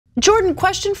Jordan,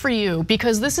 question for you,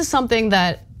 because this is something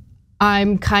that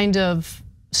I'm kind of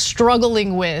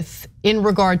struggling with in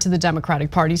regard to the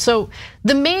Democratic Party. So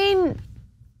the main,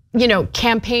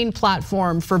 campaign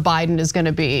platform for Biden is going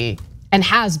to be, and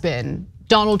has been,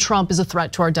 Donald Trump is a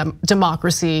threat to our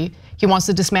democracy. He wants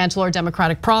to dismantle our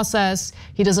democratic process.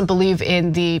 He doesn't believe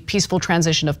in the peaceful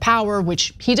transition of power,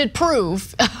 which he did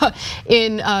prove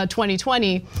in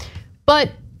 2020,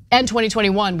 and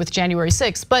 2021 with January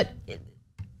 6th. But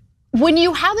when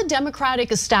you have a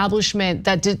Democratic establishment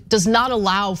that does not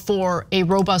allow for a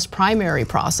robust primary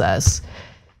process,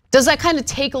 does that kind of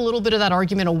take a little bit of that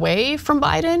argument away from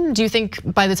Biden? Do you think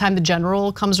by the time the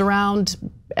general comes around,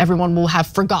 everyone will have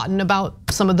forgotten about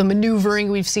some of the maneuvering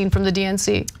we've seen from the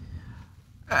DNC?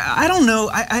 I don't know.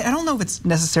 I don't know if it's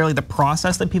necessarily the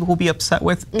process that people will be upset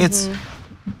with. It's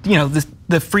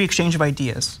the free exchange of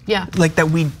ideas, like that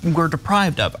we were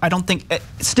deprived of. I don't think,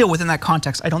 still within that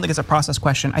context, I don't think it's a process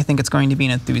question. I think it's going to be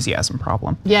an enthusiasm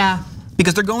problem. Yeah.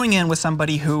 Because they're going in with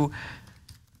somebody who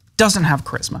doesn't have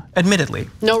charisma, admittedly.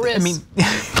 No Riz. I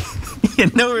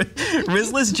mean, no,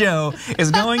 Rizless Joe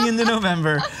is going into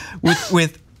November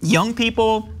with young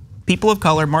people, people of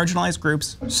color, marginalized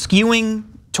groups, skewing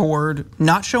toward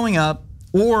not showing up,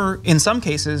 or in some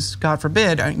cases, God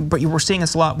forbid, but you were seeing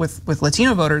this a lot with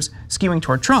Latino voters skewing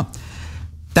toward Trump.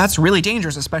 That's really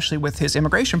dangerous, especially with his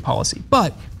immigration policy.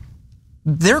 But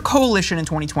their coalition in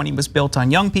 2020 was built on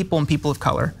young people and people of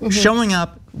color showing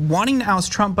up, wanting to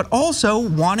oust Trump, but also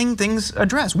wanting things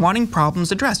addressed, wanting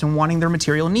problems addressed, and wanting their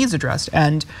material needs addressed.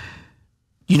 And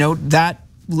that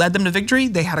led them to victory.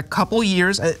 They had a couple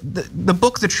years. The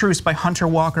book The Truce by Hunter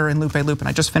Walker and Lupe Lupin,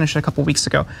 I just finished it a couple weeks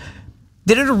ago.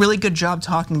 They did a really good job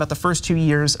talking about the first 2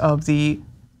 years of the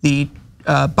Biden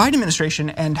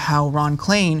administration and how Ron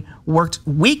Klain worked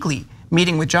weekly,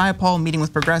 meeting with Jayapal, meeting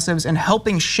with progressives, and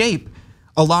helping shape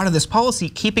a lot of this policy,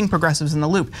 keeping progressives in the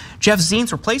loop. Jeff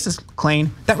Zients replaces Klain.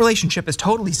 That relationship is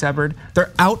totally severed.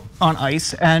 They're out on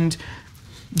ice, and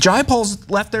Jayapal's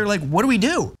left there like, what do we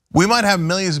do? We might have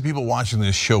millions of people watching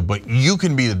this show, but you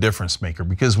can be the difference maker,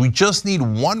 because we just need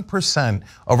 1%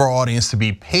 of our audience to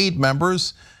be paid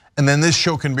members, and then this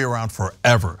show can be around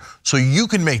forever. So you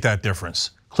can make that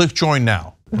difference. Click join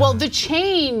now. Well, the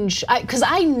change, because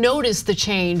I noticed the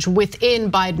change within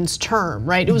Biden's term,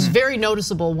 right? It was very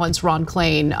noticeable once Ron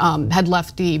Klain had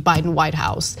left the Biden White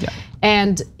House.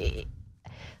 And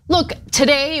look,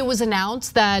 today it was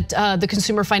announced that the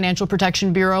Consumer Financial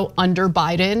Protection Bureau under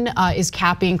Biden is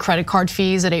capping credit card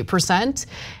fees at 8%.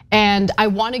 And I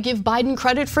want to give Biden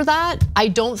credit for that. I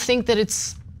don't think that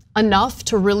it's enough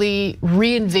to really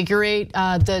reinvigorate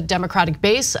the Democratic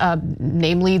base,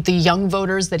 namely the young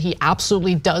voters that he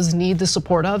absolutely does need the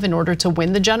support of in order to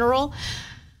win the general.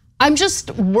 I'm just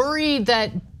worried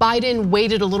that Biden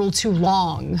waited a little too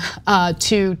long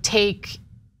to take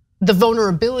the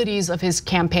vulnerabilities of his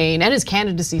campaign and his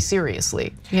candidacy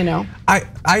seriously,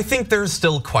 I think there's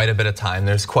still quite a bit of time.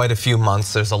 There's quite a few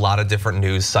months. There's a lot of different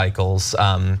news cycles.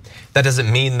 That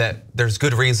doesn't mean that there's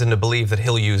good reason to believe that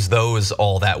he'll use those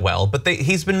all that well. But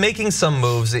he's been making some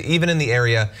moves, even in the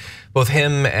area, both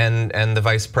him and the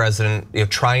vice president,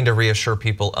 trying to reassure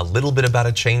people a little bit about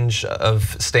a change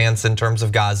of stance in terms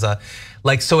of Gaza.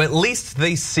 So at least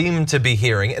they seem to be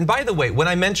hearing. And by the way, when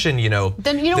I mentioned,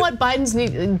 then what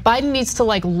Biden needs to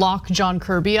lock John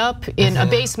Kirby up in a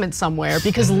basement somewhere,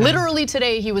 because literally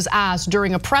today he was asked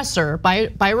during a presser by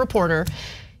a reporter,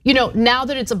 now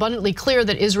that it's abundantly clear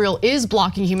that Israel is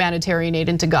blocking humanitarian aid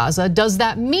into Gaza, does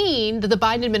that mean that the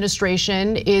Biden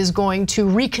administration is going to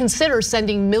reconsider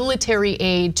sending military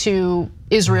aid to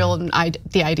Israel and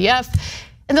the IDF?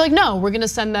 And they're like, no, we're gonna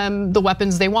send them the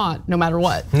weapons they want, no matter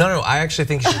what. No, I actually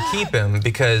think you should keep him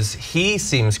because he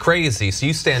seems crazy. So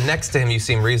you stand next to him, you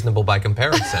seem reasonable by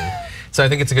comparison. So I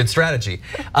think it's a good strategy.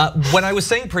 When I was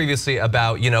saying previously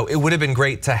about, it would have been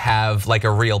great to have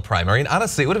a real primary, and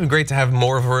honestly, it would have been great to have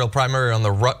more of a real primary on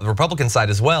the Republican side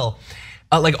as well.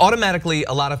 Automatically,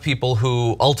 a lot of people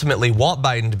who ultimately want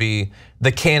Biden to be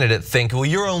the candidate think, well,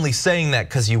 you're only saying that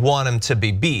because you want him to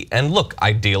be beat. And look,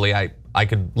 ideally, I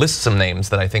could list some names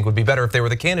that I think would be better if they were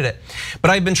the candidate.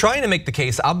 But I've been trying to make the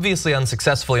case, obviously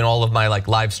unsuccessfully in all of my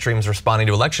live streams responding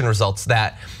to election results,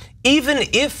 that even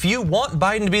if you want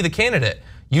Biden to be the candidate,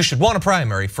 you should want a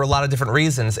primary for a lot of different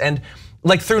reasons. And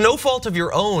like through no fault of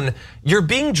your own, you're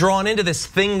being drawn into this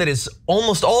thing that is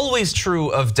almost always true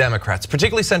of Democrats,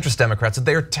 particularly centrist Democrats, that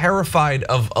they're terrified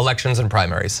of elections and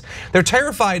primaries. They're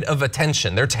terrified of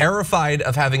attention. They're terrified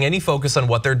of having any focus on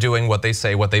what they're doing, what they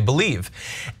say, what they believe.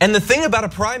 And the thing about a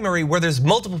primary where there's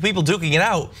multiple people duking it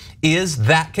out is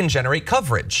that can generate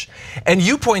coverage. And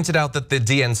you pointed out that the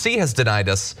DNC has denied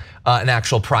us an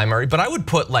actual primary, but I would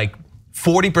put like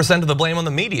 40% of the blame on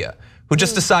the media, who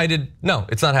just decided, no,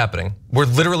 it's not happening. We're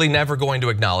literally never going to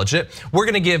acknowledge it. We're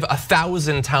gonna give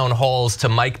 1,000 town halls to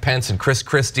Mike Pence and Chris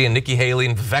Christie and Nikki Haley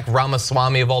and Vivek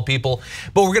Ramaswamy of all people,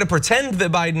 but we're gonna pretend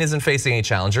that Biden isn't facing any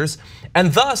challengers.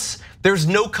 And thus, there's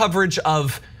no coverage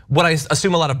of what I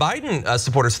assume a lot of Biden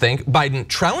supporters think, Biden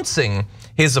trouncing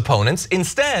his opponents.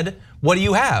 Instead, what do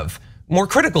you have? More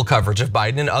critical coverage of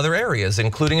Biden in other areas,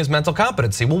 including his mental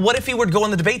competency. Well, what if he were to go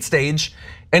on the debate stage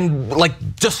and like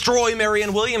destroy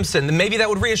Marianne Williamson? Then maybe that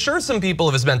would reassure some people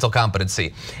of his mental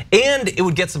competency. And it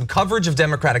would get some coverage of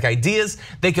Democratic ideas.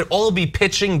 They could all be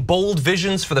pitching bold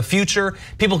visions for the future.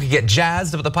 People could get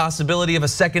jazzed about the possibility of a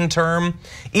second term.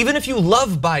 Even if you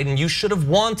love Biden, you should have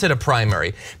wanted a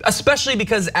primary, especially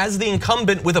because as the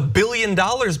incumbent with $1 billion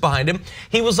behind him,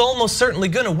 he was almost certainly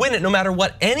gonna win it no matter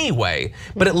what anyway,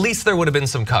 but at least there would have been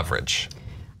some coverage.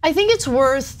 I think it's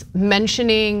worth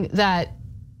mentioning that,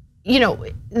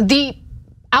 the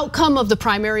outcome of the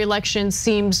primary election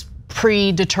seems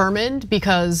predetermined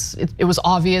because it was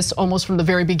obvious almost from the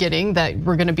very beginning that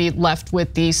we're gonna be left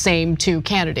with the same two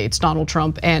candidates, Donald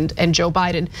Trump and Joe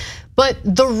Biden. But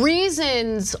the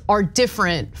reasons are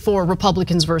different for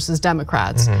Republicans versus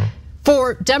Democrats.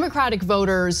 For Democratic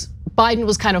voters, Biden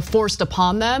was kind of forced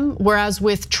upon them, whereas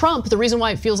with Trump, the reason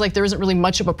why it feels like there isn't really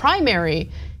much of a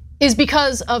primary is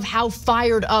because of how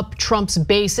fired up Trump's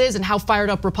base is and how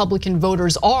fired up Republican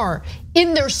voters are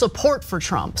in their support for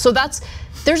Trump. So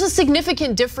there's a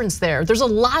significant difference there. There's a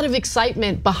lot of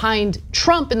excitement behind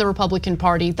Trump in the Republican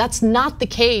Party. That's not the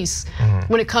case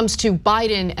when it comes to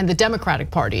Biden and the Democratic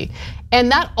Party. And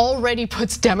that already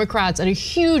puts Democrats at a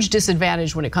huge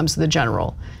disadvantage when it comes to the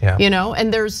general.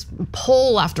 And there's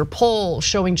poll after poll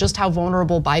showing just how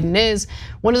vulnerable Biden is.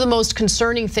 One of the most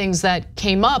concerning things that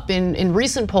came up in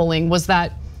recent polling was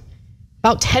that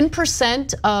about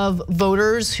 10% of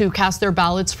voters who cast their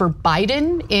ballots for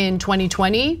Biden in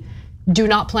 2020 do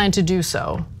not plan to do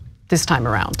so this time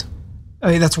around.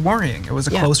 I mean, that's worrying. It was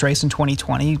a close race in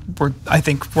 2020. I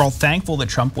think we're all thankful that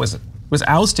Trump was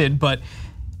ousted, but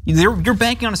you're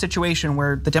banking on a situation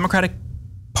where the Democratic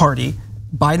Party,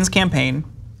 Biden's campaign,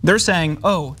 they're saying,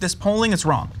 oh, this polling is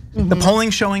wrong. The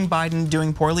polling showing Biden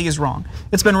doing poorly is wrong.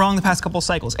 It's been wrong the past couple of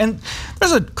cycles. And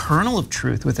there's a kernel of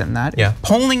truth within that.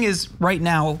 Polling is right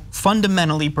now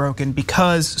fundamentally broken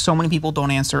because so many people don't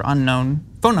answer unknown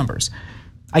phone numbers.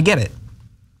 I get it.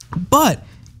 But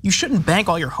you shouldn't bank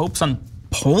all your hopes on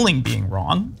polling being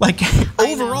wrong. Like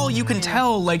overall, you can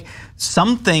tell like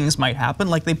some things might happen.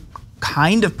 Like they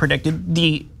kind of predicted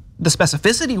the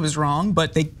specificity was wrong,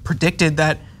 but they predicted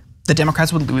that the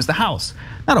Democrats would lose the House.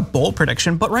 Not a bold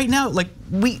prediction, but right now, like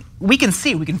we can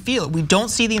see it, we can feel it. We don't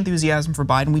see the enthusiasm for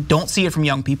Biden. We don't see it from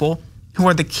young people who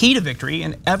are the key to victory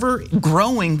and ever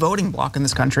growing voting bloc in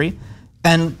this country.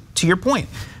 And to your point,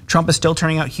 Trump is still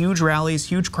turning out huge rallies,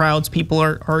 huge crowds. People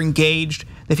are engaged.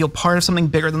 They feel part of something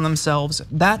bigger than themselves.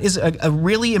 That is a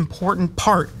really important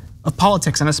part of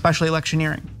politics and especially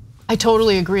electioneering. I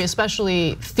totally agree,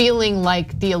 especially feeling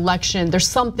like the election, there's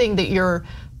something that you're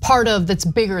part of that's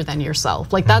bigger than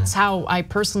yourself. Like that's how I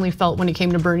personally felt when it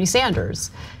came to Bernie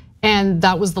Sanders. And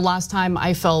that was the last time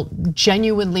I felt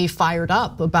genuinely fired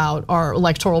up about our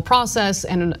electoral process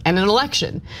and an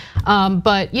election.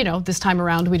 But this time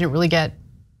around, we didn't really get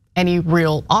any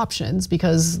real options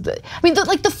because, the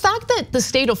fact that the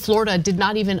state of Florida did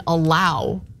not even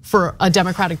allow for a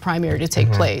Democratic primary to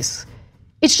take place,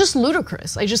 it's just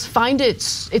ludicrous. I just find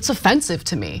it's offensive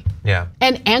to me.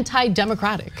 And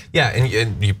anti-democratic.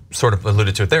 And you sort of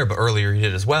alluded to it there, but earlier you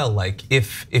did as well. Like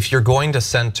if you're going to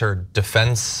center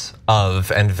defense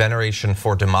of and veneration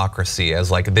for democracy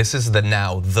as like this is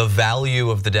the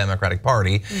value of the Democratic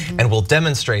Party, and we'll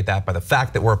demonstrate that by the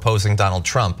fact that we're opposing Donald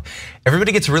Trump.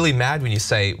 Everybody gets really mad when you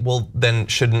say, well, then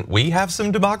shouldn't we have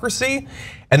some democracy?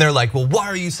 And they're like, well, why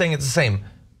are you saying it's the same?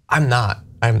 I'm not.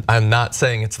 I'm not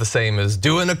saying it's the same as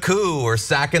doing a coup or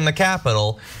sacking the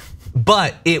Capitol,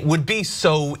 but it would be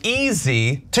so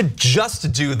easy to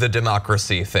just do the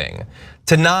democracy thing.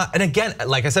 To not, and again,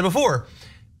 like I said before,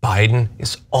 Biden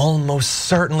is almost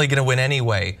certainly gonna win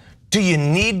anyway. Do you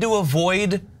need to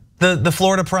avoid the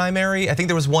Florida primary. I think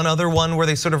there was one other one where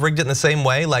they sort of rigged it in the same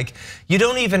way. Like, you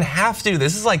don't even have to.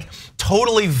 This is like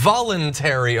totally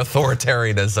voluntary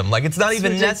authoritarianism. Like, it's not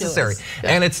even necessary. Yeah.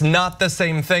 And it's not the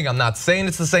same thing. I'm not saying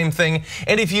it's the same thing.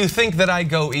 And if you think that I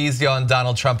go easy on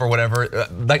Donald Trump or whatever,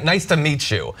 like, nice to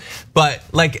meet you. But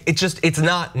like, it's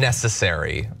not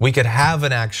necessary. We could have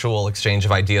an actual exchange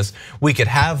of ideas. We could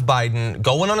have Biden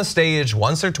going on a stage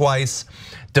once or twice,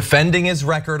 defending his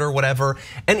record or whatever.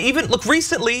 And even, look,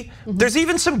 recently, there's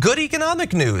even some good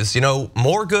economic news,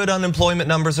 more good unemployment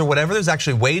numbers or whatever. There's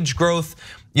actually wage growth,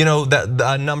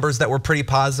 the numbers that were pretty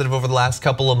positive over the last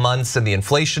couple of months, and the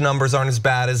inflation numbers aren't as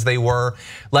bad as they were.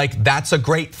 Like, that's a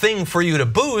great thing for you to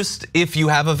boost if you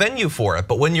have a venue for it.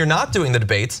 But when you're not doing the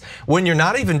debates, when you're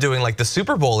not even doing like the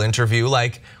Super Bowl interview,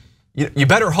 like, you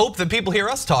better hope that people hear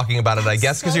us talking about it, I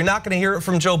guess, because you're not going to hear it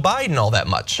from Joe Biden all that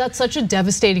much. That's such a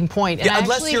devastating point. Yeah,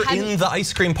 unless you're in the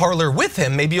ice cream parlor with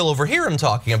him, maybe you'll overhear him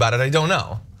talking about it. I don't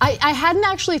know. I hadn't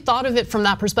actually thought of it from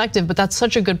that perspective, but that's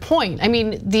such a good point. I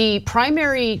mean, the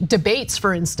primary debates,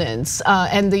 for instance,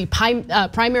 and the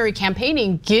primary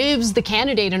campaigning gives the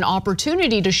candidate an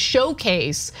opportunity to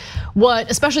showcase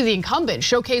what, especially the incumbent,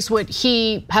 showcase what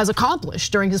he has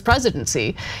accomplished during his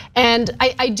presidency. And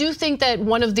I do think that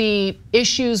one of the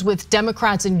issues with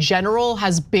Democrats in general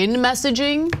has been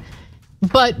messaging,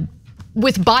 but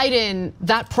with Biden,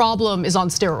 that problem is on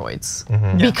steroids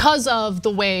because of the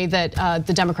way that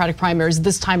the Democratic primaries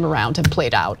this time around have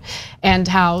played out, and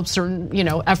how certain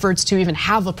efforts to even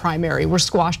have a primary were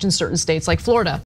squashed in certain states like Florida.